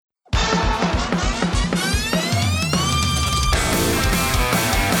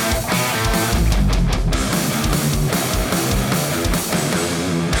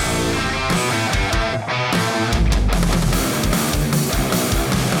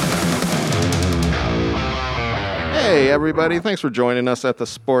Hey, everybody. Thanks for joining us at the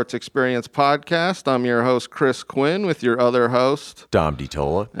Sports Experience Podcast. I'm your host, Chris Quinn, with your other host, Dom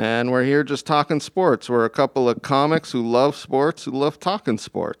DiTola. And we're here just talking sports. We're a couple of comics who love sports, who love talking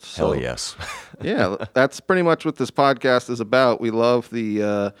sports. Hell yes. Yeah, that's pretty much what this podcast is about. We love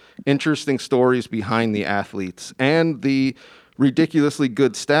the interesting stories behind the athletes and the ridiculously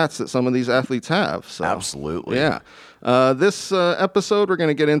good stats that some of these athletes have. So, absolutely. Yeah. This episode, we're going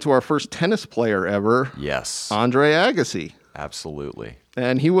to get into our first tennis player ever. Yes. Andre Agassi. Absolutely.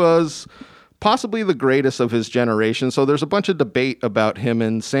 And he was possibly the greatest of his generation. So there's a bunch of debate about him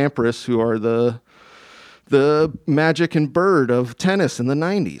and Sampras, who are the magic and bird of tennis in the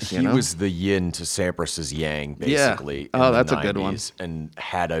 90s. He was the yin to Sampras's yang, basically. Yeah. Oh, that's 90s, a good one. And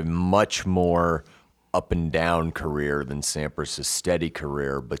had a much more up and down career than Sampras's steady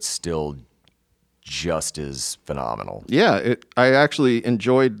career, but still just as phenomenal. Yeah, I actually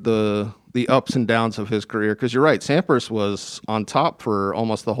enjoyed the ups and downs of his career, because you're right, Sampras was on top for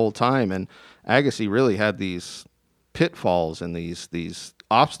almost the whole time, and Agassi really had these pitfalls and these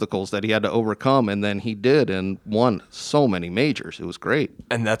obstacles that he had to overcome, and then he did and won so many majors. It was great.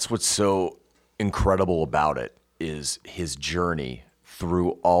 And that's what's so incredible about it, is his journey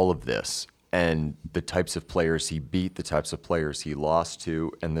through all of this and the types of players he beat, the types of players he lost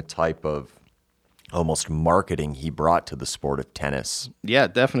to, and the type of almost marketing he brought to the sport of tennis. Yeah,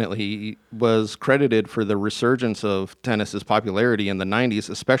 definitely. He was credited for the resurgence of tennis's popularity in the 90s,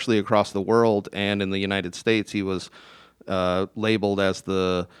 especially across the world and in the United States. He was labeled as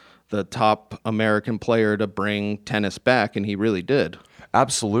the top American player to bring tennis back, and he really did.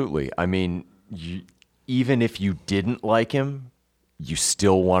 Absolutely. I mean, even if you didn't like him, you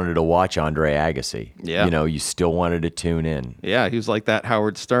still wanted to watch Andre Agassi. Yeah. You still wanted to tune in. Yeah, he was like that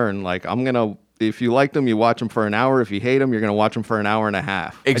Howard Stern. Like, if you liked him, you watch him for an hour. If you hate him, you're going to watch him for an hour and a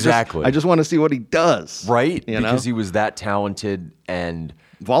half. Exactly. I just want to see what he does. Right? Because he was that talented and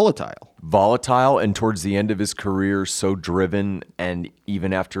volatile, and towards the end of his career, so driven, and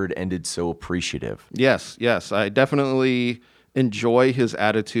even after it ended, so appreciative. Yes. I definitely enjoy his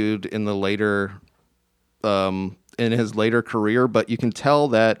attitude in the later in his later career, but you can tell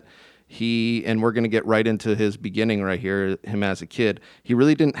that and we're going to get right into his beginning right here, him as a kid, he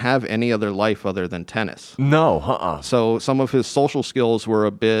really didn't have any other life other than tennis. No, So some of his social skills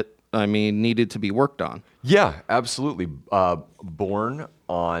were needed to be worked on. Yeah, absolutely. Born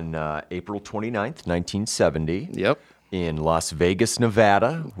on April 29th, 1970. Yep. In Las Vegas,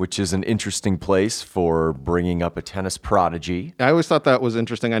 Nevada, which is an interesting place for bringing up a tennis prodigy. I always thought that was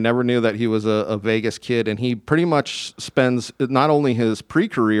interesting. I never knew that he was a Vegas kid, and he pretty much spends not only his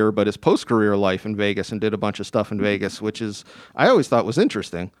pre-career, but his post-career life in Vegas, and did a bunch of stuff in Vegas, which I always thought was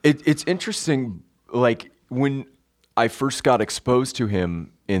interesting. It's interesting, like, when I first got exposed to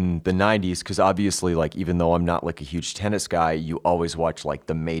him in the 90s, because obviously, like, even though I'm not like a huge tennis guy, you always watch like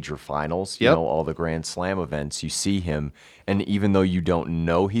the major finals, all the Grand Slam events, you see him. And even though you don't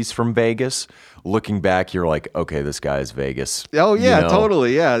know he's from Vegas, looking back, you're like, okay, this guy is Vegas. Oh, yeah,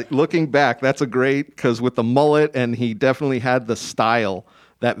 totally. Yeah. Looking back, that's because with the mullet, and he definitely had the style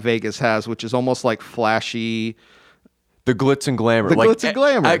that Vegas has, which is almost like flashy. The glitz and glamour. Glitz and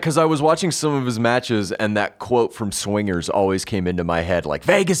glamour. Because I was watching some of his matches, and that quote from Swingers always came into my head, like,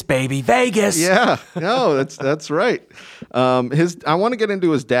 Vegas, baby, Vegas. Yeah, no, that's right. I want to get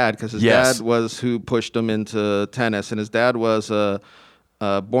into his dad, because his dad was who pushed him into tennis, and his dad was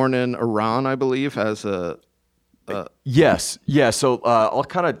born in Iran, I believe, as a... Yes. Yeah. So I'll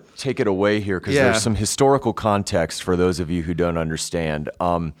kind of take it away here, because there's some historical context for those of you who don't understand.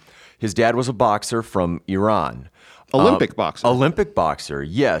 His dad was a boxer from Iran. Olympic boxer,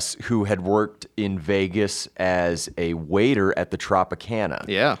 yes, who had worked in Vegas as a waiter at the Tropicana.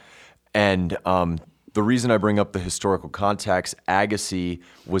 Yeah. And the reason I bring up the historical context, Agassi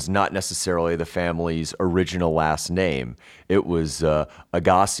was not necessarily the family's original last name. It was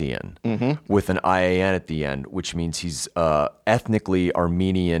Agassian with an IAN at the end, which means he's ethnically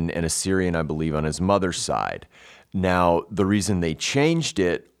Armenian and Assyrian, I believe, on his mother's side. Now, the reason they changed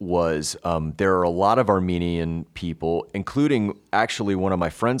it was there are a lot of Armenian people, including actually one of my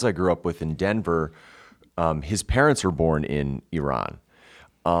friends I grew up with in Denver. His parents were born in Iran.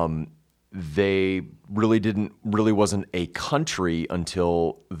 They really wasn't a country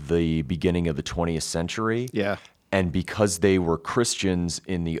until the beginning of the 20th century. Yeah. And because they were Christians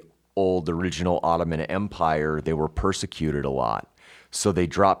in the old original Ottoman Empire, they were persecuted a lot. So they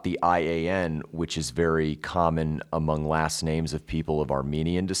dropped the IAN, which is very common among last names of people of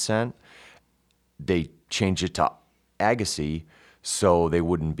Armenian descent. They changed it to Agassi so they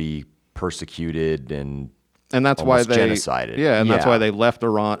wouldn't be persecuted and And that's why almost they genocided. Yeah, and that's why they left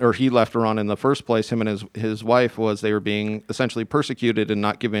Iran, or he left Iran in the first place. Him and his wife, was they were being essentially persecuted and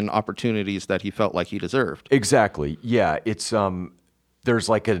not given opportunities that he felt like he deserved. Exactly. Yeah, it's there's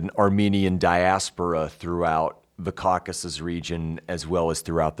like an Armenian diaspora throughout the Caucasus region as well as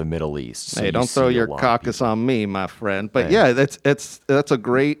throughout the Middle East. So hey, don't throw your caucus on me, my friend. But yeah, that's a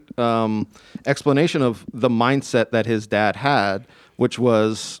great explanation of the mindset that his dad had, which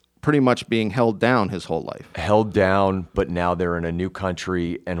was pretty much being held down his whole life. Held down, but now they're in a new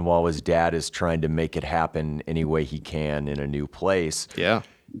country, and while his dad is trying to make it happen any way he can in a new place,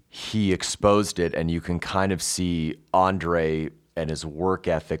 he exposed it, and you can kind of see Andre and his work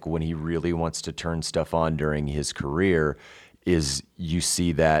ethic when he really wants to turn stuff on during his career. Is you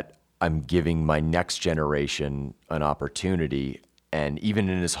see that I'm giving my next generation an opportunity. And even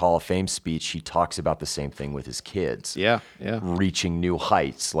in his Hall of Fame speech, he talks about the same thing with his kids. Yeah. Reaching new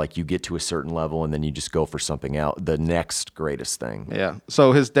heights. Like you get to a certain level and then you just go for something out, the next greatest thing. Yeah.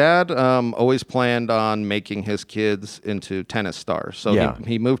 So his dad always planned on making his kids into tennis stars. So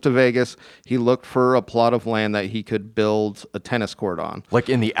he moved to Vegas. He looked for a plot of land that he could build a tennis court on. Like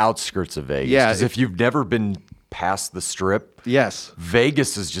in the outskirts of Vegas. Yeah. Because if you've never been past the Strip,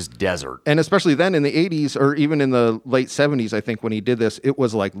 Vegas is just desert. And especially then in the 80s or even in the late 70s, I think when he did this, it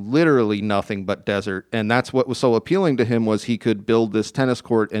was like literally nothing but desert. And that's what was so appealing to him, was he could build this tennis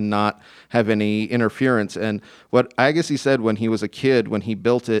court and not have any interference. And what Agassi said when he was a kid, when he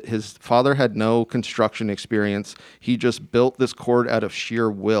built it, his father had no construction experience. He just built this court out of sheer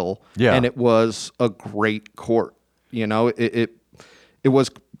will. Yeah. And it was a great court. You know, it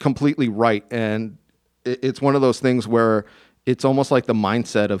was completely right. And it's one of those things where it's almost like the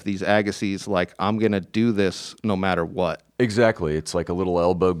mindset of these Agassis, like, I'm going to do this no matter what. Exactly. It's like a little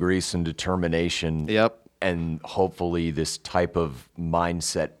elbow grease and determination. Yep. And hopefully this type of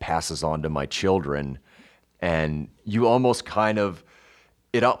mindset passes on to my children. And you almost kind of,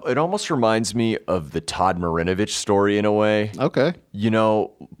 it almost reminds me of the Todd Marinovich story in a way. Okay. You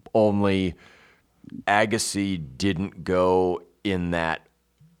know, only Agassi didn't go in that.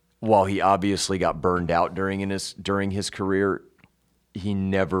 While he obviously got burned out during his career, he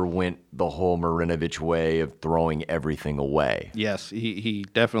never went the whole Marinovich way of throwing everything away. Yes, he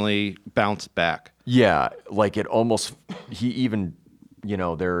definitely bounced back. Yeah, like it almost, he even, you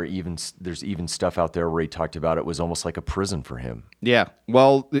know, there's even stuff out there where he talked about it was almost like a prison for him. Yeah.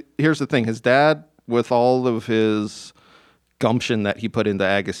 Well, here's the thing. His dad, with all of his gumption that he put into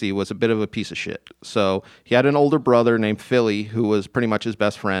Agassi, was a bit of a piece of shit. So he had an older brother named Philly who was pretty much his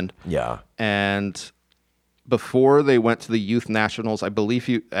best friend. Yeah. And before they went to the youth nationals, I believe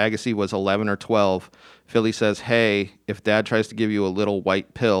Agassi was 11 or 12, Philly says, hey, if dad tries to give you a little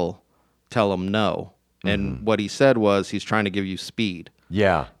white pill, tell him no. Mm-hmm. And what he said was, he's trying to give you speed.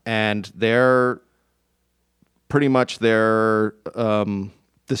 Yeah. And their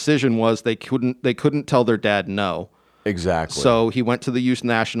decision was they couldn't tell their dad no. Exactly. So he went to the youth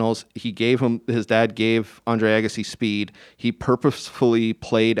nationals. His dad gave Andre Agassi speed. He purposefully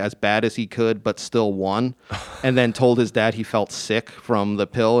played as bad as he could, but still won. And then told his dad he felt sick from the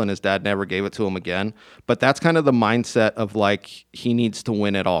pill, and his dad never gave it to him again. But that's kind of the mindset of like, he needs to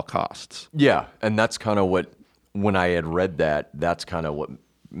win at all costs. Yeah. And that's kind of what, when I had read that, that's kind of what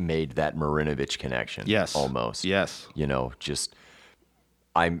made that Marinovich connection. Yes. Almost. Yes. You know, just,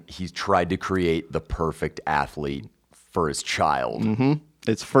 he tried to create the perfect athlete for his child. Mm-hmm.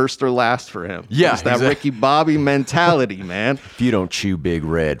 It's first or last for him. Yeah. It's that Ricky Bobby mentality, man. If you don't chew Big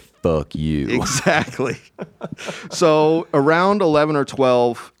Red, fuck you. Exactly. So around 11 or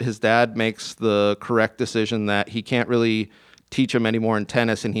 12, his dad makes the correct decision that he can't really teach him anymore in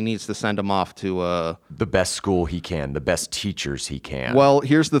tennis, and he needs to send him off to the best school he can, the best teachers he can. Well,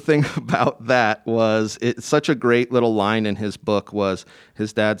 here's the thing about that was, it's such a great little line in his book was,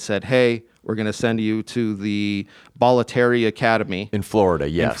 his dad said, hey, we're going to send you to the Bollettieri Academy. In Florida,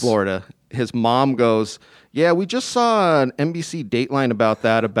 yes. In Florida. His mom goes, yeah, we just saw an NBC Dateline about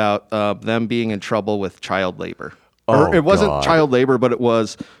that, about them being in trouble with child labor. Or it wasn't child labor, but it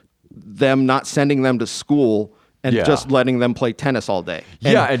was them not sending them to school and just letting them play tennis all day.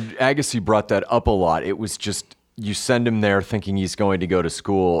 And Agassi brought that up a lot. It was just, you send him there thinking he's going to go to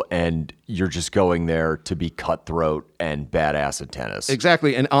school, and you're just going there to be cutthroat and badass at tennis.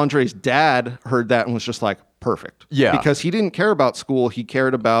 Exactly. And Andre's dad heard that and was just like, perfect. Yeah. Because he didn't care about school. He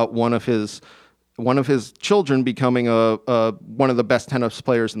cared about one of his children becoming one of the best tennis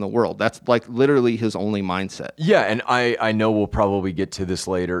players in the world. That's like literally his only mindset. Yeah, and I know we'll probably get to this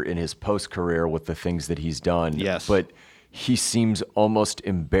later in his post-career with the things that he's done. Yes. But he seems almost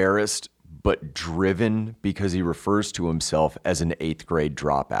embarrassed but driven because he refers to himself as an 8th grade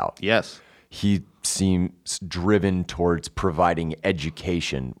dropout. Yes. he seems driven towards providing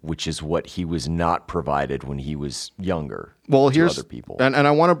education, which is what he was not provided when he was younger. Well, to here's other people. And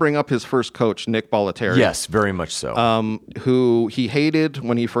I want to bring up his first coach, Nick Bollettieri. Yes, very much so. Who he hated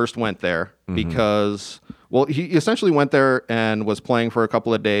when he first went there because, well, he essentially went there and was playing for a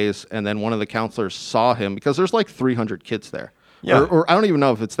couple of days, and then one of the counselors saw him because there's like 300 kids there. Yeah. Or I don't even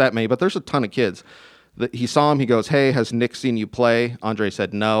know if it's that many, but there's a ton of kids. He saw him. He goes, "Hey, has Nick seen you play?" Andre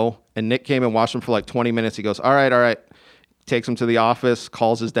said no. And Nick came and watched him for like 20 minutes. He goes, all right. Takes him to the office,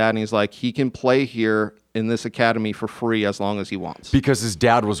 calls his dad, and he's like, he can play here in this academy for free as long as he wants. Because his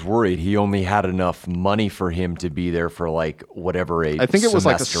dad was worried he only had enough money for him to be there for like whatever I think it was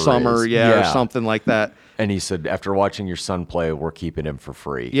like a summer, or something like that. And he said, after watching your son play, we're keeping him for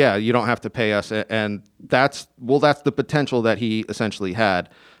free. Yeah, you don't have to pay us. And that's the potential that he essentially had.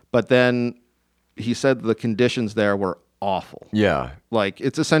 But then he said the conditions there were awful. Yeah. Like,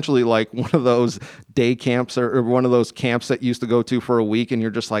 it's essentially like one of those day camps or one of those camps that you used to go to for a week, and you're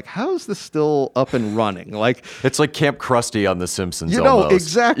just like, how is this still up and running? Like, it's like Camp Krusty on The Simpsons. You know, almost.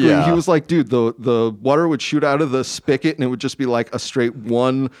 exactly. Yeah. He was like, dude, the water would shoot out of the spigot, and it would just be like a straight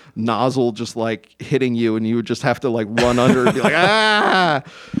one nozzle just like hitting you, and you would just have to like run under and be like, ah.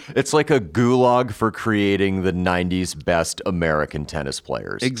 It's like a gulag for creating the 90s best American tennis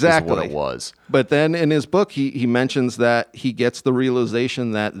players. Exactly. Is what it was. But then in his book, he mentions that he gets the realization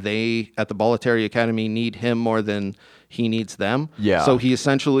that they at the Bollettieri Academy need him more than he needs them. Yeah. So he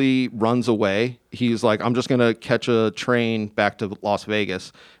essentially runs away. He's like, I'm just going to catch a train back to Las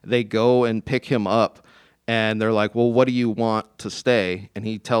Vegas. They go and pick him up, and they're like, well, what do you want to stay? And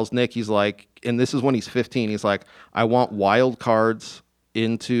he tells Nick, he's like, and this is when he's 15, he's like, I want wild cards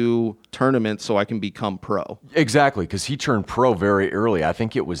into tournaments so I can become pro. Exactly, because he turned pro very early. I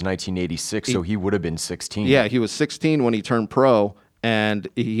think it was 1986, so he would have been 16. Yeah, he was 16 when he turned pro, and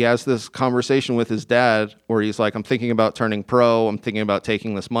he has this conversation with his dad where he's like, I'm thinking about turning pro, I'm thinking about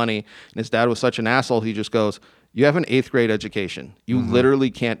taking this money. And his dad was such an asshole, he just goes, you have an 8th grade education. You literally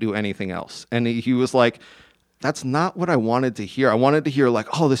can't do anything else. And he was like, that's not what I wanted to hear. I wanted to hear like,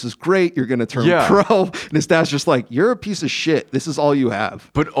 oh, this is great. You're going to turn pro. And his dad's just like, you're a piece of shit. This is all you have.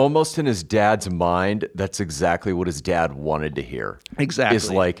 But almost in his dad's mind, that's exactly what his dad wanted to hear. Exactly.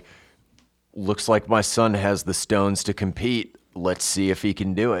 It's like, looks like my son has the stones to compete. Let's see if he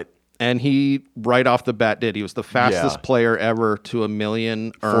can do it. And he, right off the bat, did. He was the fastest player ever to $1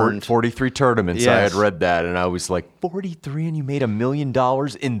 million earned. 43 tournaments. Yes. I had read that, and I was like, 43 and you made $1 million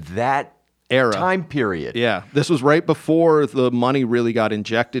in that era time period. Yeah. This was right before the money really got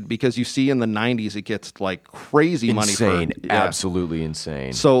injected, because you see in the 90s it gets like crazy money. Insane. Absolutely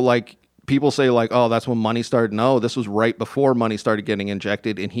insane. So like people say like, oh, that's when money started. No, this was right before money started getting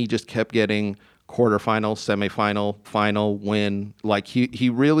injected, and he just kept getting quarterfinal, semifinal, final, win. Like he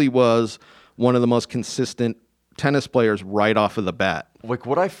really was one of the most consistent tennis players right off of the bat. Like,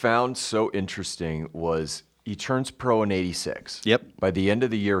 what I found so interesting was he turns pro in 86. Yep. By the end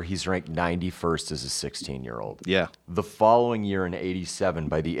of the year, he's ranked 91st as a 16-year-old. Yeah. The following year in 87,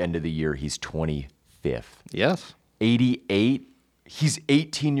 by the end of the year, he's 25th. Yes. 88, he's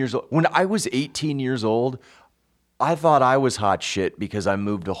 18 years old. When I was 18 years old, I thought I was hot shit because I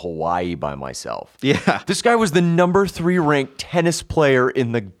moved to Hawaii by myself. Yeah. This guy was the number 3 ranked tennis player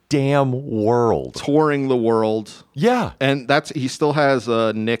in the damn world. Touring the world. Yeah. And he still has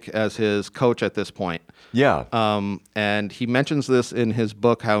Nick as his coach at this point. Yeah. And he mentions this in his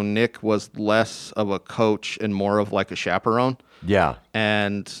book, how Nick was less of a coach and more of like a chaperone. Yeah.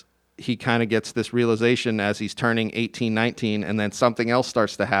 And he kind of gets this realization as he's turning 18, 19, and then something else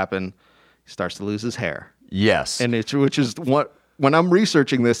starts to happen. He starts to lose his hair. Yes. And which is what, when I'm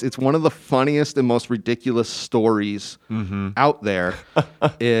researching this, it's one of the funniest and most ridiculous stories out there.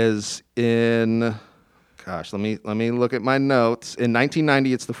 Is in, gosh, let me look at my notes. In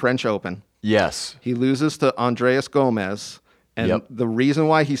 1990, it's the French Open. Yes. He loses to Andreas Gomez. And the reason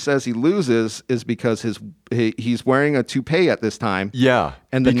why he says he loses is because he's wearing a toupee at this time. Yeah,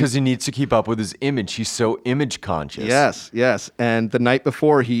 and because he needs to keep up with his image. He's so image conscious. Yes. And the night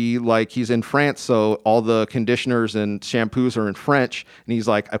before, he's in France, so all the conditioners and shampoos are in French. And he's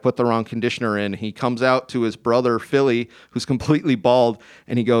like, I put the wrong conditioner in. He comes out to his brother, Philly, who's completely bald,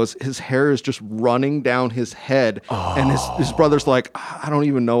 and he goes, his hair is just running down his head. Oh. And his brother's like, I don't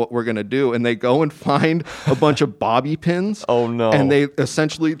even know what we're going to do. And they go and find a bunch of bobby pins. Oh, no. And they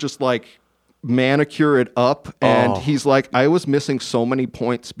essentially just like manicure it up. And he's like, I was missing so many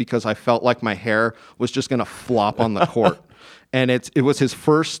points because I felt like my hair was just going to flop on the court. And it was his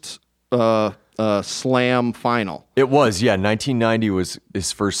first slam final. It was, yeah. 1990 was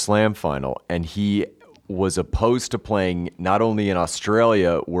his first slam final. And he was opposed to playing not only in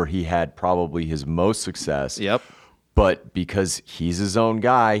Australia, where he had probably his most success. Yep. But because he's his own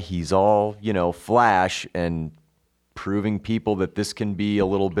guy, he's all, flash and proving people that this can be a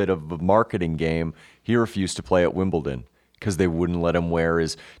little bit of a marketing game, he refused to play at Wimbledon because they wouldn't let him wear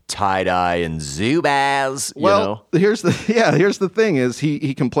his tie-dye and Zubaz. Here's the thing is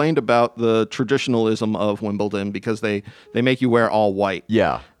he complained about the traditionalism of Wimbledon because they make you wear all white.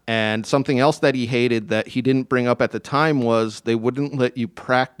 Yeah. And something else that he hated that he didn't bring up at the time was they wouldn't let you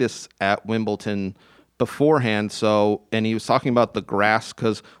practice at Wimbledon beforehand. And he was talking about the grass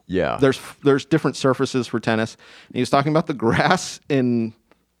because there's different surfaces for tennis. And he was talking about the grass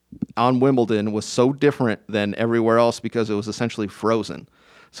on Wimbledon was so different than everywhere else because it was essentially frozen.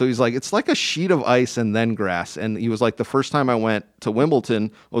 So he's like, it's like a sheet of ice and then grass. And he was like, the first time I went to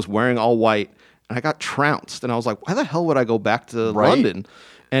Wimbledon, I was wearing all white and I got trounced. And I was like, why the hell would I go back to London?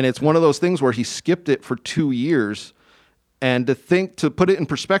 And it's one of those things where he skipped it for 2 years. And to put it in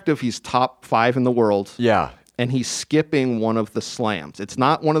perspective, he's top 5 in the world. Yeah. And he's skipping one of the slams. It's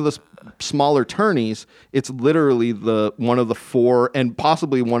not one of the smaller tourneys. It's literally one of the 4 and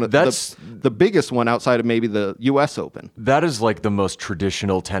possibly one of the biggest one outside of maybe the U.S. Open. That is like the most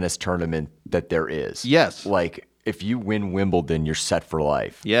traditional tennis tournament that there is. Yes. Like if you win Wimbledon, you're set for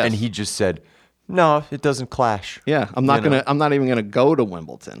life. Yes. And he just said, no, it doesn't clash. Yeah. I'm not even gonna go to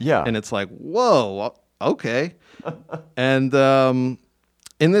Wimbledon. Yeah. And it's like, whoa, okay. And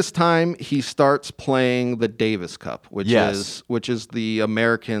in this time, he starts playing the Davis Cup, which is the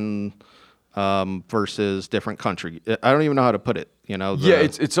American versus different country. I don't even know how to put it.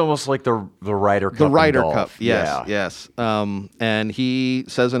 It's almost like the Ryder Cup. The Ryder Cup, yes, yes. And he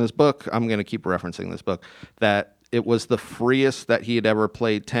says in his book, I'm going to keep referencing this book, that it was the freest that he had ever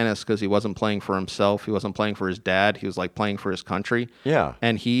played tennis because he wasn't playing for himself. He wasn't playing for his dad. He was like playing for his country. Yeah.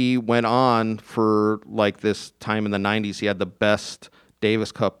 And he went on for like this time in the 90s. He had the best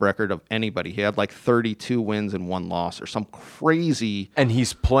Davis Cup record of anybody. He had like 32 wins and 1 loss or some crazy. And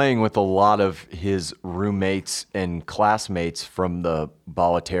he's playing with a lot of his roommates and classmates from the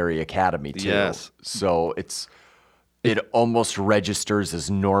Bollettieri Academy too. Yes. So it almost registers as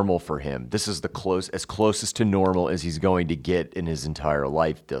normal for him. This is as closest to normal as he's going to get in his entire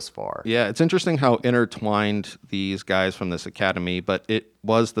life thus far. Yeah, it's interesting how intertwined these guys from this academy, but it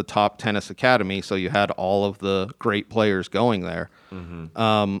was the top tennis academy, so you had all of the great players going there.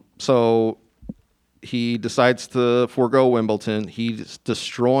 Mm-hmm. So he decides to forego Wimbledon. He's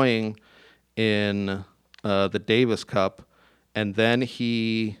destroying in the Davis Cup, and then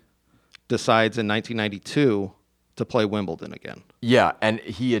he decides in 1992 to play Wimbledon again. Yeah, and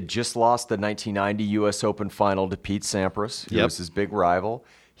he had just lost the 1990 U.S. Open final to Pete Sampras, who was his big rival.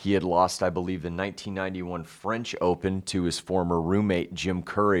 He had lost, I believe, the 1991 French Open to his former roommate, Jim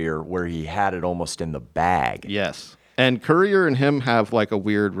Courier, where he had it almost in the bag. Yes. And Courier and him have like a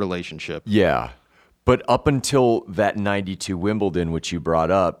weird relationship. Yeah. But up until that 92 Wimbledon, which you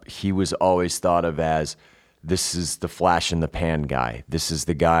brought up, he was always thought of as, this is the flash in the pan guy. This is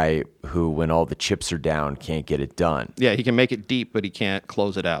the guy who, when all the chips are down, can't get it done. Yeah, he can make it deep, but he can't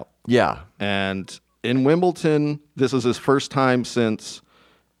close it out. Yeah. And in Wimbledon, this is his first time since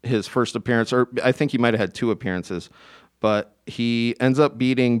his first appearance, or I think he might have had 2 appearances, but he ends up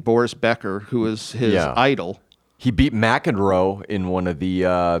beating Boris Becker, who is his idol. He beat McEnroe in one of the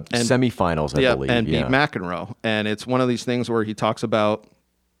semifinals, I believe. And beat McEnroe. And it's one of these things where he talks about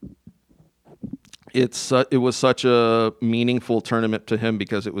it was such a meaningful tournament to him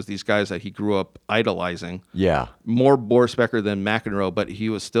because it was these guys that he grew up idolizing. Yeah. More Boris Becker than McEnroe, but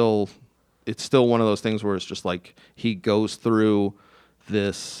it's still one of those things where it's just like he goes through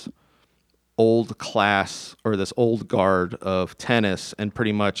this old class or this old guard of tennis and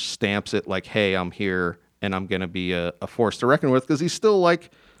pretty much stamps it like, hey, I'm here and I'm going to be a force to reckon with because he's still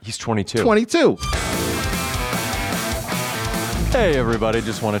like... He's 22. 22. Hey, everybody.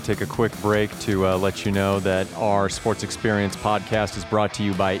 Just want to take a quick break to let you know that our Sports Experience podcast is brought to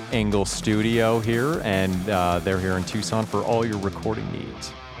you by Engel Studio here, and they're here in Tucson for all your recording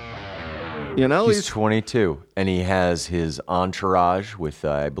needs. He's 22, and he has his entourage with,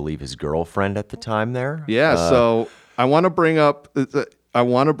 I believe, his girlfriend at the time there. Yeah, so I want to bring it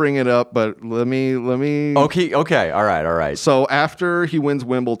up, but let me. Okay, all right. So after he wins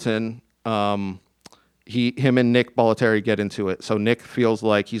Wimbledon, him and Nick Bollettieri get into it. So Nick feels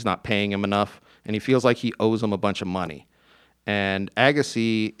like he's not paying him enough, and he feels like he owes him a bunch of money. And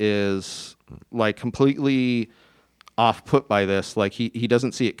Agassi is like completely off-put by this, like he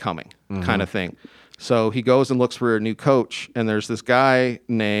doesn't see it coming, kind of thing. So he goes and looks for a new coach, and there's this guy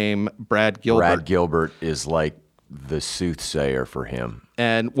named Brad Gilbert. Brad Gilbert is like the soothsayer for him.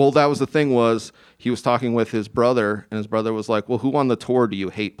 And well, that was the thing, was he was talking with his brother, and his brother was like, well, who on the tour do you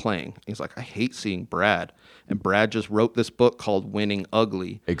hate playing? He's like, I hate seeing Brad. And Brad just wrote this book called Winning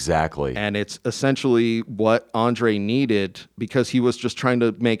Ugly. Exactly. And it's essentially what Andre needed, because he was just trying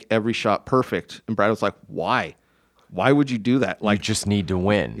to make every shot perfect. And Brad was like, why? Why would you do that? Like, you just need to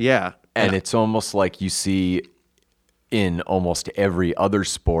win. Yeah. And it's almost like you see in almost every other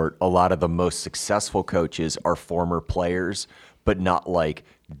sport, a lot of the most successful coaches are former players, but not like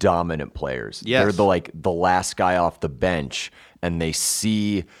dominant players. Yes. They're the last guy off the bench, and they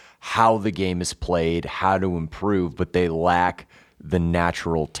see how the game is played, how to improve, but they lack the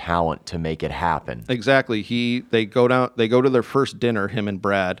natural talent to make it happen. Exactly. They go to their first dinner, him and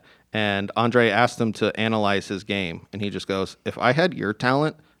Brad, and Andre asked him to analyze his game, and he just goes, if I had your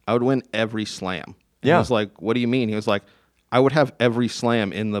talent, I would win every slam. And Yeah. I was like, what do you mean? He was like, I would have every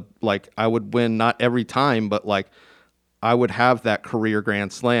slam I would win, not every time, but like I would have that career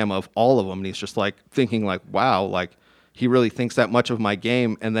grand slam of all of them. And he's just like thinking like, wow, like he really thinks that much of my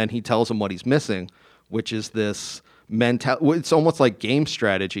game. And then he tells him what he's missing, which is this mental. It's almost like game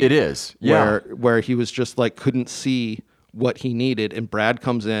strategy. It is. Yeah. Where he was just like, couldn't see what he needed. And Brad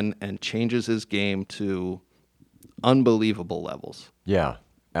comes in and changes his game to unbelievable levels. Yeah,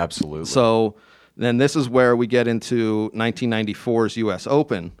 absolutely. So then this is where we get into 1994's U.S.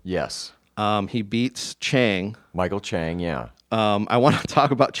 Open. Yes. He beats Chang. Michael Chang, yeah. I want to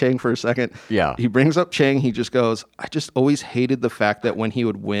talk about Chang for a second. Yeah. He brings up Chang. He just goes, I just always hated the fact that when he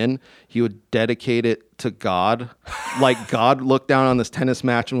would win, he would dedicate it to God. Like God looked down on this tennis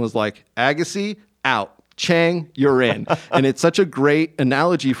match and was like, Agassi, out. Chang, you're in. And it's such a great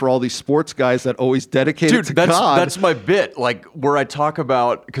analogy for all these sports guys that always dedicate it to God. That's my bit, like where I talk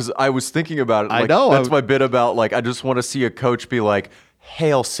about, because I was thinking about it. Like, I know. That's my bit about, like, I just want to see a coach be like,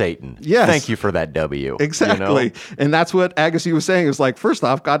 hail Satan. Yes. Thank you for that W. Exactly. You know? And that's what Agassi was saying. Is like, first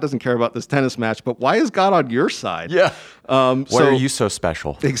off, God doesn't care about this tennis match, but why is God on your side? Yeah. Why are you so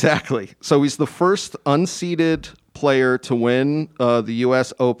special? Exactly. So he's the first unseeded player to win the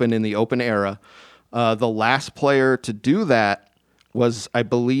U.S. Open in the Open era. The last player to do that was, I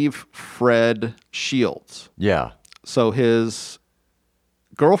believe, Fred Shields. Yeah. So his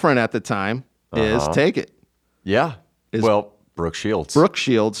girlfriend at the time is, take it, Yeah. Brooke Shields. Brooke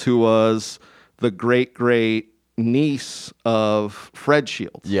Shields, who was the great niece of Fred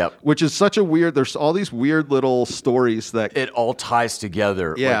Shields. Yep. Which is such a weird, there's all these weird little stories that It all ties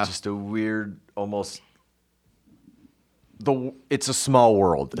together. Yeah. Like just a weird, almost... It's a small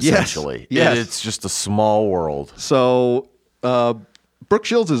world, Yes. essentially. Yes. It's just a small world. So Brooke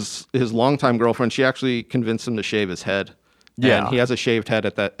Shields is his longtime girlfriend. She actually convinced him to shave his head. Yeah. And he has a shaved head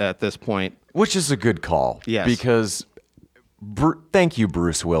at this point. Which is a good call. Yes. Because thank you,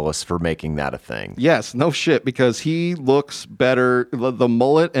 Bruce Willis, for making that a thing. Yes, no shit, because he looks better. The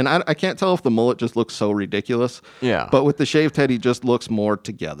mullet, and I can't tell if the mullet just looks so ridiculous. Yeah. But with the shaved head, he just looks more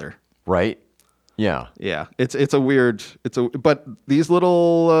together. Right? Yeah. Yeah, it's a weird. But these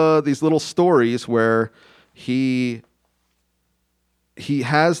little stories where he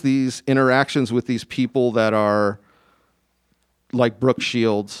has these interactions with these people that are like Brooke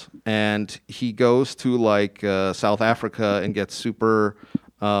Shields, and he goes to like South Africa and gets super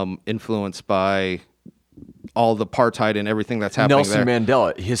influenced by all the apartheid and everything that's happening Nelson there.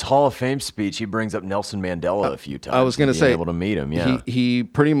 Mandela, his Hall of Fame speech, he brings up Nelson Mandela a few times. I was going to say, able to meet him. Yeah, he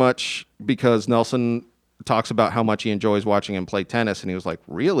pretty much, because Nelson talks about how much he enjoys watching him play tennis, and he was like,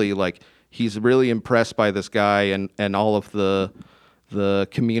 really, like he's really impressed by this guy and all of the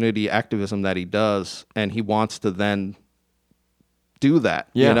community activism that he does, and he wants to then do that.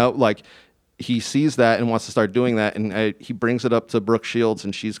 Yeah. You know, like he sees that and wants to start doing that, and he brings it up to Brooke Shields,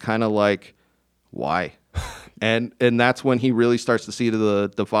 and she's kind of like, why? and that's when he really starts to see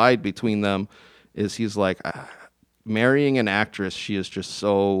the divide between them. Is he's like, marrying an actress, she is just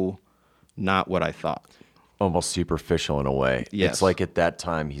so not what I thought. almost superficial in a way. Yes. It's like at that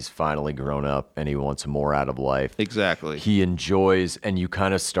time he's finally grown up and he wants more out of life. Exactly. He enjoys, and you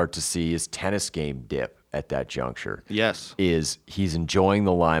kind of start to see his tennis game dip at that juncture. Yes. Is he's enjoying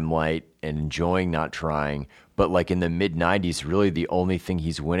the limelight and enjoying not trying. But like in the mid 90s, really the only thing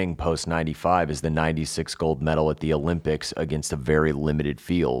he's winning post 95 is the 96 gold medal at the Olympics against a very limited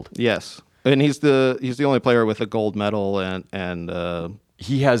field. Yes. And he's the only player with a gold medal and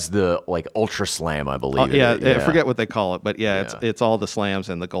he has the like ultra slam, I believe. I forget what they call it, but it's all the slams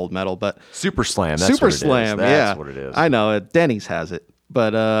and the gold medal. But super slam, that's super what it slam, is. That's what it is. I know. Denny's has it,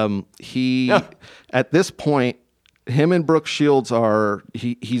 but he at this point, him and Brooke Shields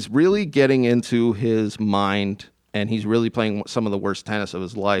he's really getting into his mind, and he's really playing some of the worst tennis of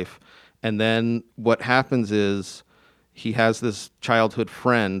his life. And then what happens is he has this childhood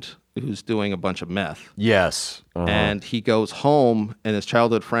friend who's doing a bunch of meth. Yes. Uh-huh. And he goes home, and his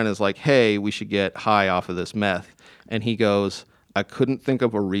childhood friend is like, hey, we should get high off of this meth. And he goes, I couldn't think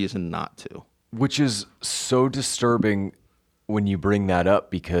of a reason not to. Which is so disturbing when you bring that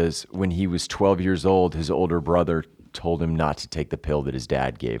up, because when he was 12 years old, his older brother told him not to take the pill that his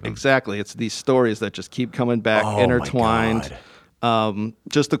dad gave him. Exactly. It's these stories that just keep coming back, intertwined. My God.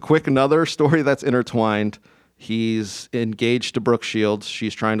 Just a quick another story that's intertwined. He's engaged to Brooke Shields.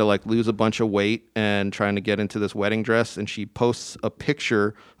 She's trying to like lose a bunch of weight and trying to get into this wedding dress. And she posts a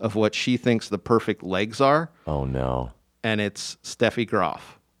picture of what she thinks the perfect legs are. Oh, no. And it's Steffi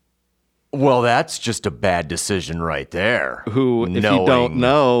Graf. Well, that's just a bad decision right there. Who, if you don't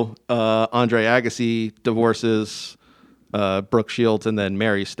know, Andre Agassi divorces Brooke Shields and then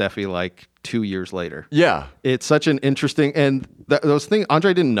marries Steffi like 2 years later. Yeah. It's such an interesting, and those things,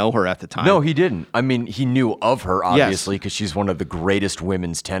 Andre didn't know her at the time. No, he didn't. I mean, he knew of her, obviously, because she's one of the greatest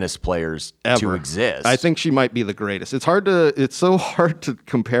women's tennis players to exist. I think she might be the greatest. It's so hard to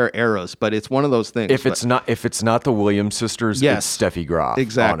compare eras, but it's one of those things. If it's not the Williams sisters, it's Steffi Graf.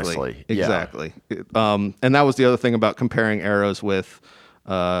 Exactly. Honestly. Exactly. Yeah. And that was the other thing about comparing eras with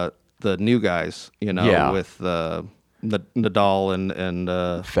the new guys, with Nadal and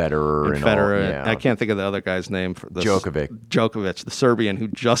Federer and Federer. All, yeah. I can't think of the other guy's name. Djokovic, the Serbian who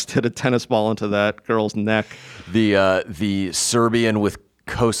just hit a tennis ball into that girl's neck. The Serbian with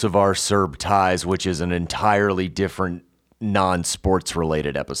Kosovar Serb ties, which is an entirely different non-sports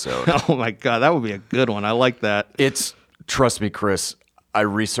related episode. Oh my God, that would be a good one. I like that. Trust me, Chris, I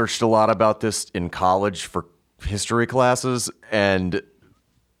researched a lot about this in college for history classes, and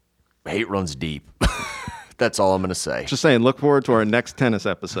hate runs deep. That's all I'm going to say. Just saying, look forward to our next tennis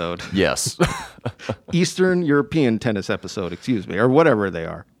episode. Yes. Eastern European tennis episode, excuse me, or whatever they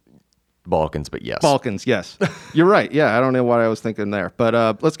are. Balkans, but yes. Balkans, yes. You're right. Yeah, I don't know what I was thinking there.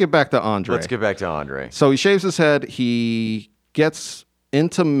 But let's get back to Andre. So he shaves his head. He gets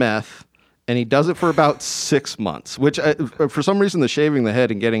into meth, and he does it for about 6 months, which for some reason the shaving the head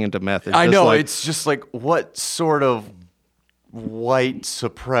and getting into meth is it's just like, what sort of white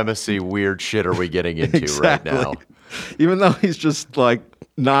supremacy weird shit are we getting into right now? Even though he's just like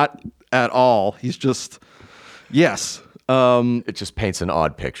not at all. He's just, yes. It just paints an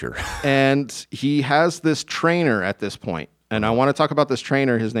odd picture. And he has this trainer at this point. And I want to talk about this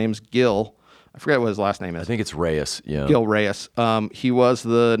trainer. His name's Gil. I forget what his last name is. I think it's Reyes. Yeah. Gil Reyes. He was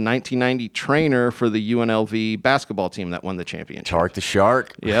the 1990 trainer for the UNLV basketball team that won the championship. Tark the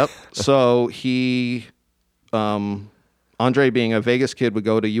Shark. Yep. So he... Andre, being a Vegas kid, would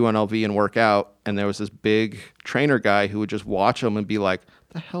go to UNLV and work out, and there was this big trainer guy who would just watch him and be like,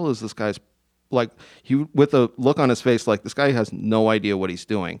 the hell is this guy's... Like, he with a look on his face like, this guy has no idea what he's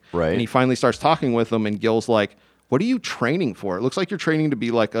doing. Right. And he finally starts talking with him, and Gil's like, what are you training for? It looks like you're training to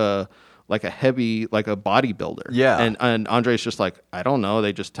be like a heavy, like a bodybuilder. Yeah. And Andre's just like, I don't know.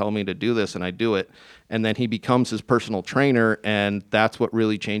 They just tell me to do this, and I do it. And then he becomes his personal trainer, and that's what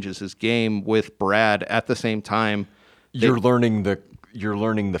really changes his game with Brad at the same time. You're learning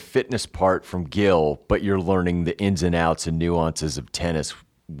the fitness part from Gil, but you're learning the ins and outs and nuances of tennis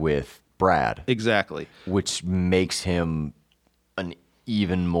with Brad. Exactly. Which makes him an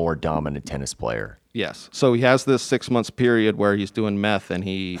even more dominant tennis player. Yes. So he has this 6 months period where he's doing meth, and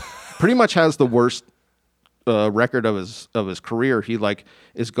he pretty much has the worst record of his career. He like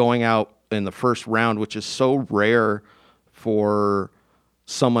is going out in the first round, which is so rare for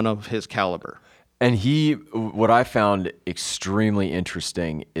someone of his caliber. And what I found extremely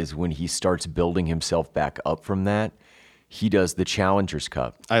interesting is when he starts building himself back up from that, he does the Challengers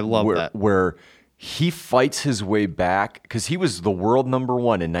Cup. I love that. Where he fights his way back, because he was the world number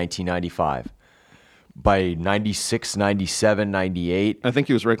one in 1995. By 96, 97, 98. I think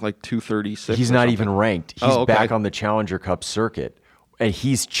he was ranked like 236. He's not even ranked. He's okay. back on the Challenger Cup circuit. And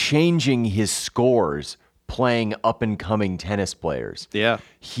he's changing his scores playing up-and-coming tennis players. Yeah.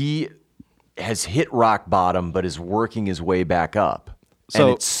 He has hit rock bottom, but is working his way back up. And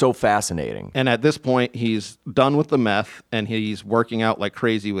it's so fascinating. And at this point, he's done with the meth, and he's working out like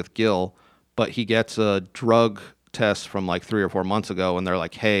crazy with Gil, but he gets a drug test from like 3 or 4 months ago, and they're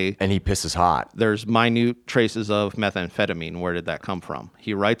like, hey... And he pisses hot. There's minute traces of methamphetamine. Where did that come from?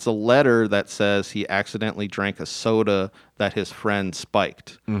 He writes a letter that says he accidentally drank a soda that his friend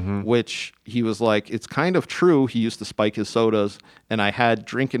spiked, which he was like, it's kind of true. He used to spike his sodas, and I had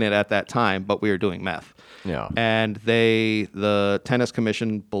drinking it at that time, but we were doing meth. Yeah. And the tennis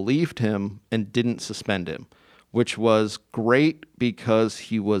commission believed him and didn't suspend him, which was great because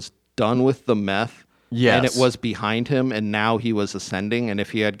he was done with the meth Yes. And it was behind him, and now he was ascending. And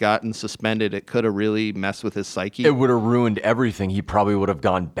if he had gotten suspended, it could have really messed with his psyche. It would have ruined everything. He probably would have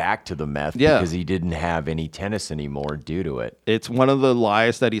gone back to the meth because he didn't have any tennis anymore due to it. It's one of the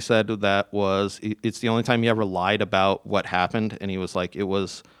lies that he said that was, it's the only time he ever lied about what happened. And he was like, it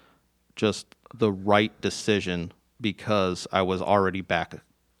was just the right decision because I was already back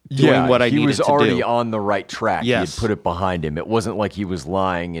doing what I needed to do. He was already on the right track. Yes. He had put it behind him. It wasn't like he was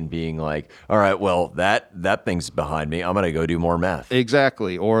lying and being like, all right, well, that thing's behind me. I'm going to go do more meth.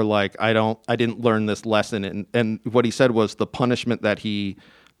 Exactly. Or like, I didn't learn this lesson. And what he said was the punishment that he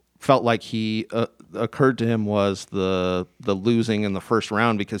felt like he occurred to him was the losing in the first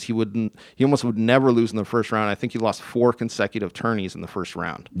round, because he almost would never lose in the first round. I think he lost 4 consecutive tourneys in the first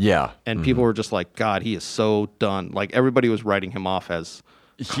round. Yeah. And people were just like, God, he is so done. Like, everybody was writing him off as...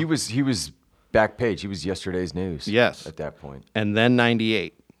 He was back page. He was yesterday's news. Yes. At that point. And then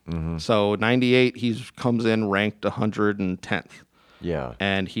 98. So 98, he comes in ranked 110th. Yeah.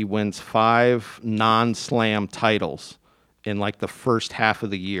 And he wins 5 non-slam titles in like the first half of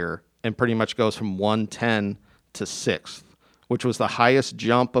the year, and pretty much goes from 110 to 6th, which was the highest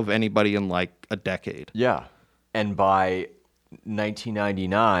jump of anybody in like a decade. Yeah. And by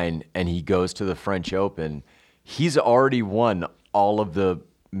 1999, and he goes to the French Open, he's already won all of the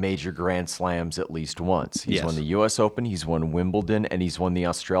major Grand Slams at least once. He's won the U.S. Open, he's won Wimbledon, and he's won the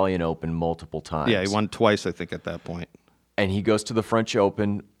Australian Open multiple times. Yeah, he won twice, I think, at that point. And he goes to the French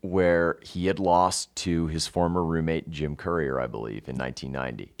Open, where he had lost to his former roommate, Jim Courier, I believe, in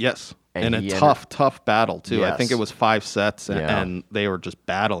 1990. Yes. And And a tough battle, too. I think it was 5 sets, and they were just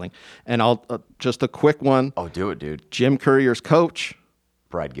battling. And I'll just a quick one. Oh, do it, dude. Jim Courier's coach.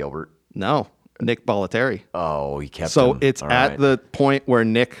 Brad Gilbert. No. Nick Bollettieri. Oh, he kept So him. it's All at right. the point where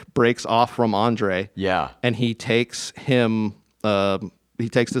Nick breaks off from Andre. Yeah. And he takes him, he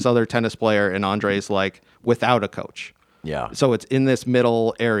takes this other tennis player, and Andre's like without a coach. Yeah. So it's in this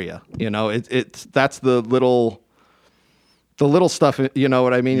middle area, it's that's the little stuff, you know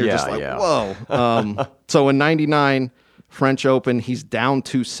what I mean? You're just like, whoa. So in 99, French Open, he's down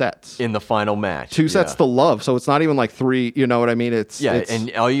 2 sets. In the final match. 2 sets to love. So it's not even like 3, you know what I mean? It's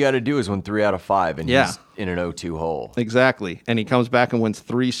and all you got to do is win 3 out of 5, and he's in an 0-2 hole. Exactly. And he comes back and wins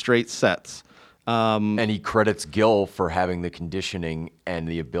 3 straight sets. And he credits Gil for having the conditioning and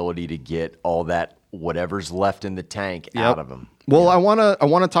the ability to get all that whatever's left in the tank out of him. Well, I want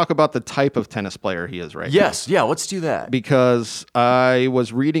to talk about the type of tennis player he is right now. Yes, yeah, let's do that. Because I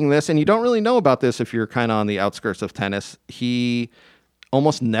was reading this, and you don't really know about this if you're kind of on the outskirts of tennis. He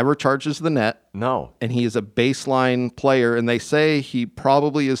almost never charges the net. No. And he is a baseline player, and they say he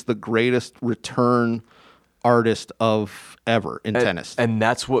probably is the greatest return artist of ever in tennis. And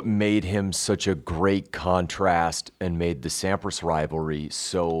that's what made him such a great contrast and made the Sampras rivalry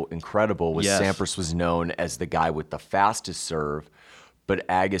so incredible. Sampras was known as the guy with the fastest serve, but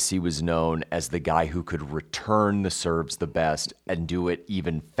Agassi was known as the guy who could return the serves the best and do it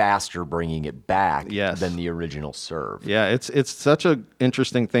even faster, bringing it back than the original serve. Yeah, it's such an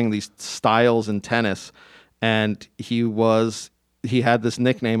interesting thing, these styles in tennis. And he had this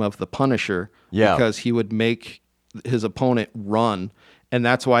nickname of the Punisher because he would make his opponent run. And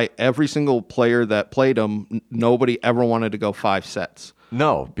that's why every single player that played him, nobody ever wanted to go 5 sets.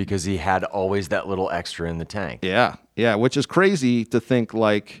 No, because he had always that little extra in the tank. Yeah, which is crazy to think,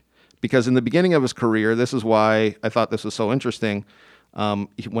 like, because in the beginning of his career, this is why I thought this was so interesting.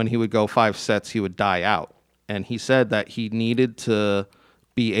 When he would go 5 sets, he would die out. And he said that he needed to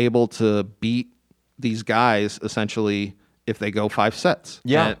be able to beat these guys, essentially, if they go 5 sets.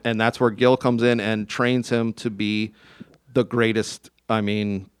 Yeah. And that's where Gil comes in and trains him to be the greatest,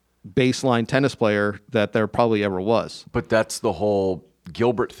 baseline tennis player that there probably ever was. But that's the whole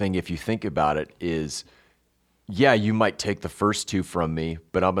Gilbert thing, if you think about it, is, you might take the first 2 from me,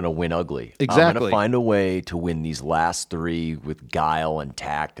 but I'm going to win ugly. Exactly. I'm going to find a way to win these last 3 with guile and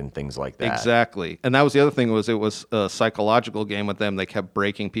tact and things like that. Exactly. And that was the other thing, was it was a psychological game with them. They kept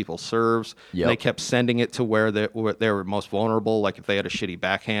breaking people's serves. Yep. They kept sending it to where they were most vulnerable. Like if they had a shitty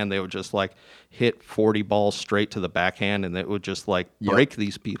backhand, they would just like hit 40 balls straight to the backhand, and it would just like break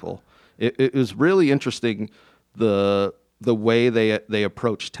these people. It was really interesting, the way they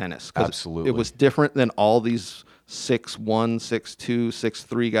approach tennis. Absolutely. It was different than all these 6'1", 6'2",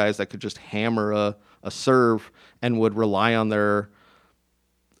 6'3" guys that could just hammer a serve and would rely on their,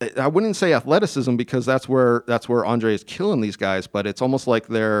 I wouldn't say athleticism, because that's where Andre is killing these guys, but it's almost like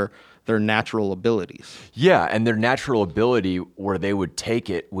their natural abilities. Yeah, and their natural ability where they would take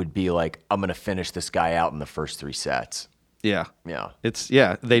it would be like, I'm going to finish this guy out in the first 3 sets. Yeah.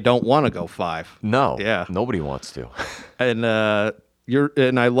 Yeah. They don't want to go 5. No. Yeah. Nobody wants to. And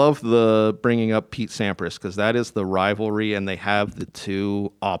And I love the bringing up Pete Sampras because that is the rivalry, and they have the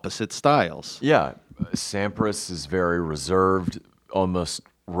two opposite styles. Yeah, Sampras is very reserved, almost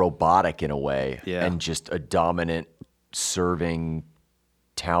robotic in a way, and just a dominant, serving,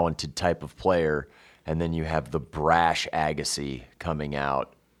 talented type of player. And then you have the brash Agassi coming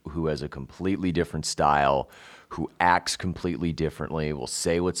out, who has a completely different style, who acts completely differently, will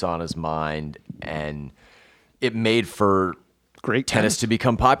say what's on his mind, and it made for great tennis to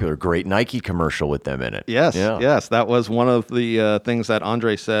become popular. Great Nike commercial with them in it. Yes, yes. That was one of the things that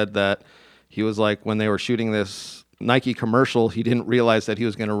Andre said, that he was like, when they were shooting this Nike commercial, he didn't realize that he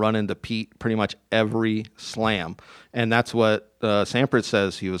was going to run into Pete pretty much every slam. And that's what Sampras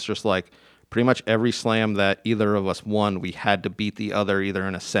says. He was just like, pretty much every slam that either of us won, we had to beat the other either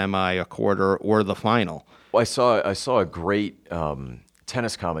in a semi, a quarter, or the final. Well, I saw a great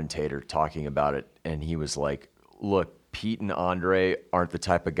tennis commentator talking about it, and he was like, look, Pete and Andre aren't the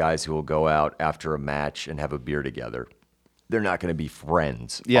type of guys who will go out after a match and have a beer together. They're not going to be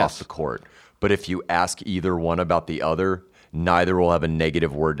friends off the court. But if you ask either one about the other, neither will have a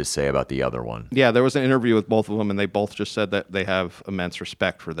negative word to say about the other one. Yeah, there was an interview with both of them, and they both just said that they have immense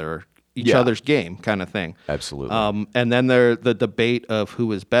respect for each other's game kind of thing. Absolutely. And then the debate of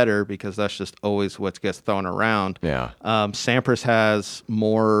who is better, because that's just always what gets thrown around. Yeah. Sampras has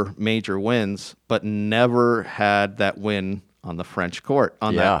more major wins, but never had that win on the French court,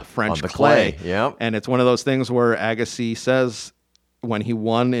 on that French clay. Yeah. And it's one of those things where Agassi says when he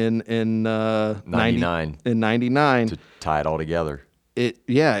won in 99 to tie it all together.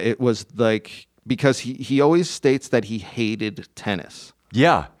 It was like, because he always states that he hated tennis.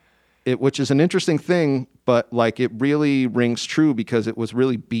 Yeah. Which is an interesting thing, but like it really rings true because it was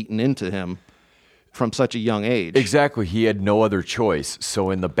really beaten into him from such a young age. Exactly. He had no other choice. So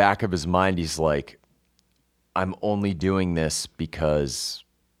in the back of his mind, he's like, I'm only doing this because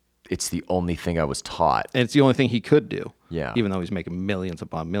it's the only thing I was taught. And it's the only thing he could do. Yeah. Even though he's making millions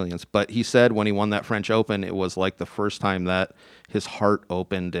upon millions. But he said when he won that French Open, it was like the first time that his heart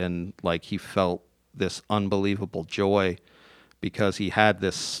opened and like he felt this unbelievable joy because he had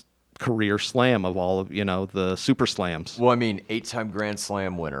this career slam of all of, the super slams. Well, I mean, 8-time Grand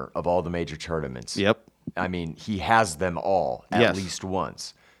Slam winner of all the major tournaments. Yep. I mean, he has them all at least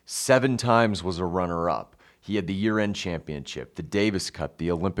once. 7 times was a runner-up. He had the year-end championship, the Davis Cup,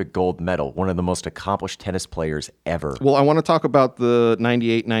 the Olympic gold medal, one of the most accomplished tennis players ever. Well, I want to talk about the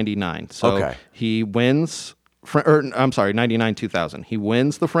 98-99. So he wins, 99-2000. He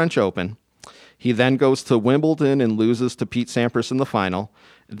wins the French Open. He then goes to Wimbledon and loses to Pete Sampras in the final,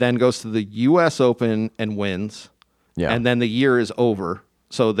 then goes to the U.S. Open and wins, and then the year is over.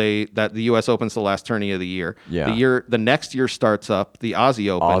 So the U.S. Open's the last tourney of the year. Yeah. The next year starts up, the Aussie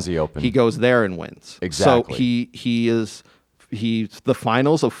Open. He goes there and wins. Exactly. So he's the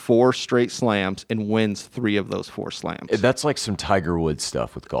finals of 4 straight slams and wins 3 of those 4 slams. That's like some Tiger Woods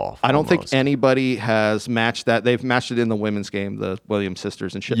stuff with golf. I don't think anybody has matched that. They've matched it in the women's game, the Williams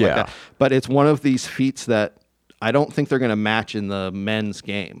sisters and shit like that. But it's one of these feats that I don't think they're going to match in the men's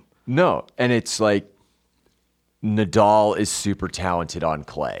game. No, and it's like Nadal is super talented on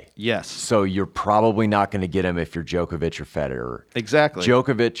clay. Yes. So you're probably not going to get him if you're Djokovic or Federer. Exactly.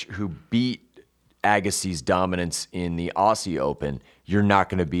 Djokovic, who beat Agassi's dominance in the Aussie Open, you're not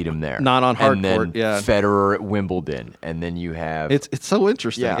going to beat him there. Not on hard and then court, yeah. Federer at Wimbledon, and then you have... It's so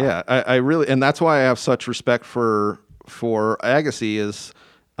interesting, yeah. I really... And that's why I have such respect for Agassi is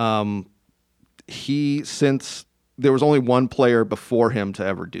since there was only one player before him to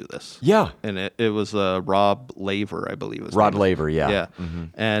ever do this. Yeah. And it was Rod Laver, I believe. Rod Laver, yeah. Yeah. Mm-hmm.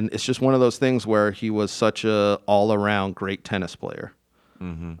 And it's just one of those things where he was such a all-around great tennis player.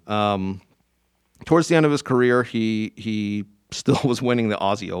 Mm-hmm. Towards the end of his career, he still was winning the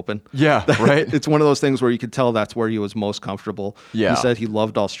Aussie Open. Yeah, right. It's one of those things where you could tell that's where he was most comfortable. Yeah. He said he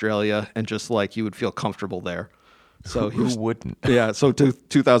loved Australia and just like he would feel comfortable there. So who wouldn't? Yeah. So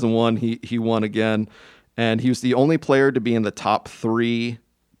 2001, he won again, and he was the only player to be in the top 3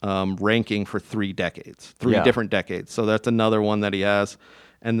 ranking for 3 decades, 3 different decades. So that's another one that he has.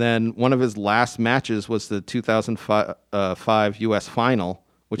 And then one of his last matches was the 2005 U.S. final,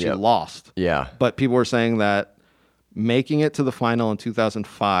 which he lost. Yeah. But people were saying that making it to the final in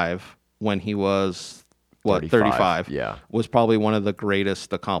 2005 when he was, 35 was probably one of the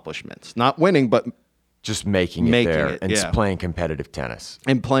greatest accomplishments. Not winning, but just making it there and playing competitive tennis.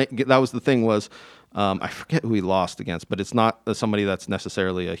 And that was the thing was, I forget who he lost against, but it's not somebody that's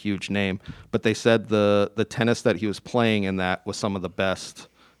necessarily a huge name. But they said the tennis that he was playing in that was some of the best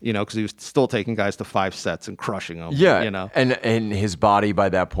because he was still taking guys to 5 sets and crushing them. Yeah, and his body by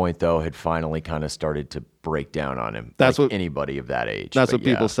that point though had finally kind of started to break down on him. That's like what anybody of that age. That's what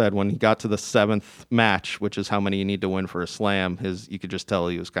people said when he got to the 7th match, which is how many you need to win for a slam. You could just tell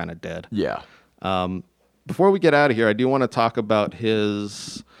he was kind of dead. Yeah. Before we get out of here, I do want to talk about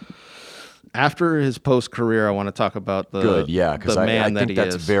after his post-career, I want to talk about the man that he is.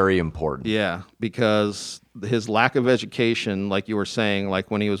 That's very important. Yeah, because his lack of education, like you were saying,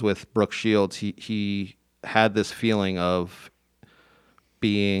 like when he was with Brooke Shields, he had this feeling of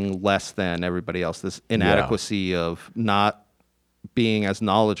being less than everybody else, this inadequacy of not being as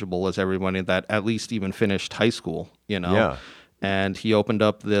knowledgeable as everybody that at least even finished high school, Yeah. And he opened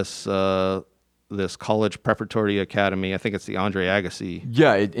up this college preparatory academy. I think it's the Andre Agassi.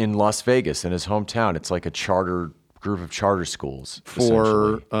 Yeah, in Las Vegas, in his hometown. It's like a group of charter schools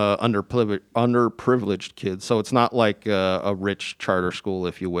for underprivileged kids. So it's not like a rich charter school,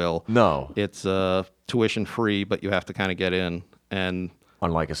 if you will. No. It's tuition free, but you have to kind of get in. And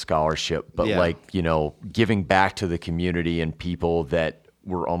unlike a scholarship, but giving back to the community and people that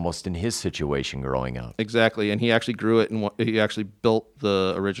were almost in his situation growing up. Exactly, and he actually grew it, and he actually built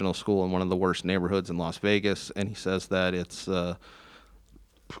the original school in one of the worst neighborhoods in Las Vegas, and he says that it's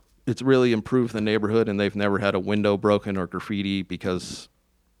really improved the neighborhood, and they've never had a window broken or graffiti because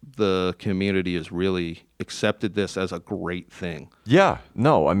the community has really accepted this as a great thing. Yeah,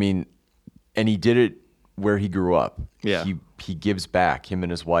 no, I mean, and he did it where he grew up. Yeah. He gives back. Him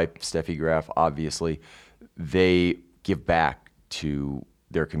and his wife, Steffi Graf, obviously, they give back to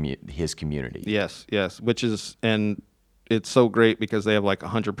his community. Yes, and it's so great because they have like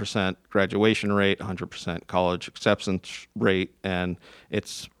 100% graduation rate, 100% college acceptance rate, and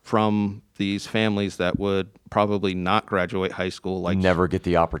it's from these families that would probably not graduate high school, like never get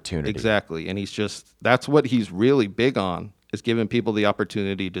the opportunity. Exactly, and that's what he's really big on, is giving people the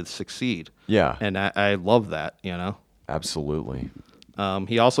opportunity to succeed. Yeah, and I love that. Absolutely.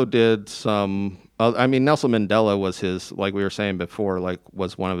 He also did some. Nelson Mandela was his, like we were saying before,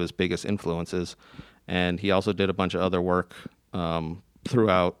 was one of his biggest influences, and he also did a bunch of other work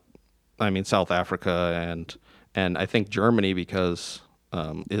throughout. South Africa and I think Germany because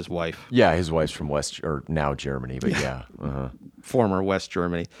his wife. Yeah, his wife's from now Germany, but former West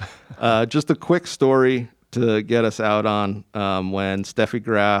Germany. Just a quick story to get us out on when Steffi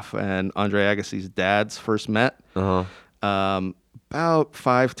Graf and Andre Agassi's dads first met. About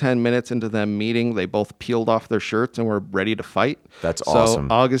 5-10 minutes into them meeting, they both peeled off their shirts and were ready to fight. That's awesome.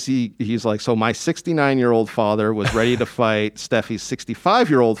 So Agassi, he's like, so my 69-year-old father was ready to fight Steffi's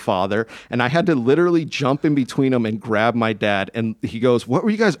 65-year-old father, and I had to literally jump in between them and grab my dad. And he goes, what were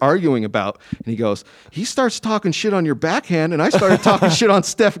you guys arguing about? And he goes, he starts talking shit on your backhand, and I started talking shit on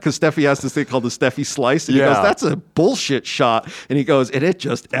Steffi, because Steffi has this thing called the Steffi slice. And he goes, that's a bullshit shot. And he goes, and it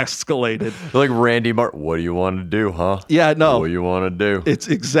just escalated. Like Randy Martin, what do you want to do, huh? Yeah, no. What do you want to do? It's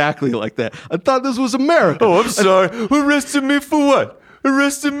exactly like that. I thought this was America. Oh, I'm sorry. Arrested me for what?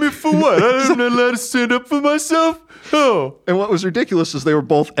 Arrested me for what? I'm not allowed to stand up for myself? Oh. And what was ridiculous is they were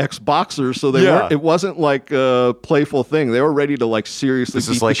both ex-boxers, so they weren't. It wasn't like a playful thing. They were ready to seriously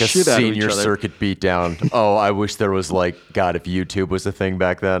beat the shit out of each other. This is like a senior circuit beatdown. Oh, I wish there was God, if YouTube was a thing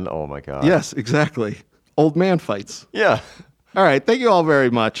back then. Oh my God. Yes, exactly. Old man fights. Yeah. All right. Thank you all very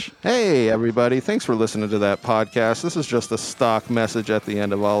much. Hey, everybody. Thanks for listening to that podcast. This is just a stock message at the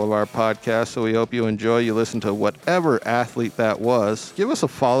end of all of our podcasts, so we hope you enjoy. You listen to whatever athlete that was. Give us a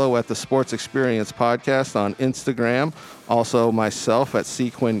follow at the Sports Experience Podcast on Instagram. Also, myself at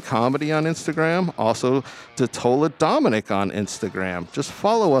Sequin Comedy on Instagram. Also, Totola Dominic on Instagram. Just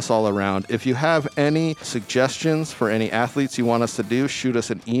follow us all around. If you have any suggestions for any athletes you want us to do, shoot us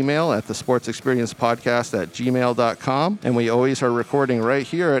an email at thesportsexperiencepodcast@gmail.com. And we always are recording right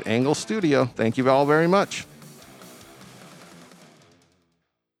here at Angle Studio. Thank you all very much.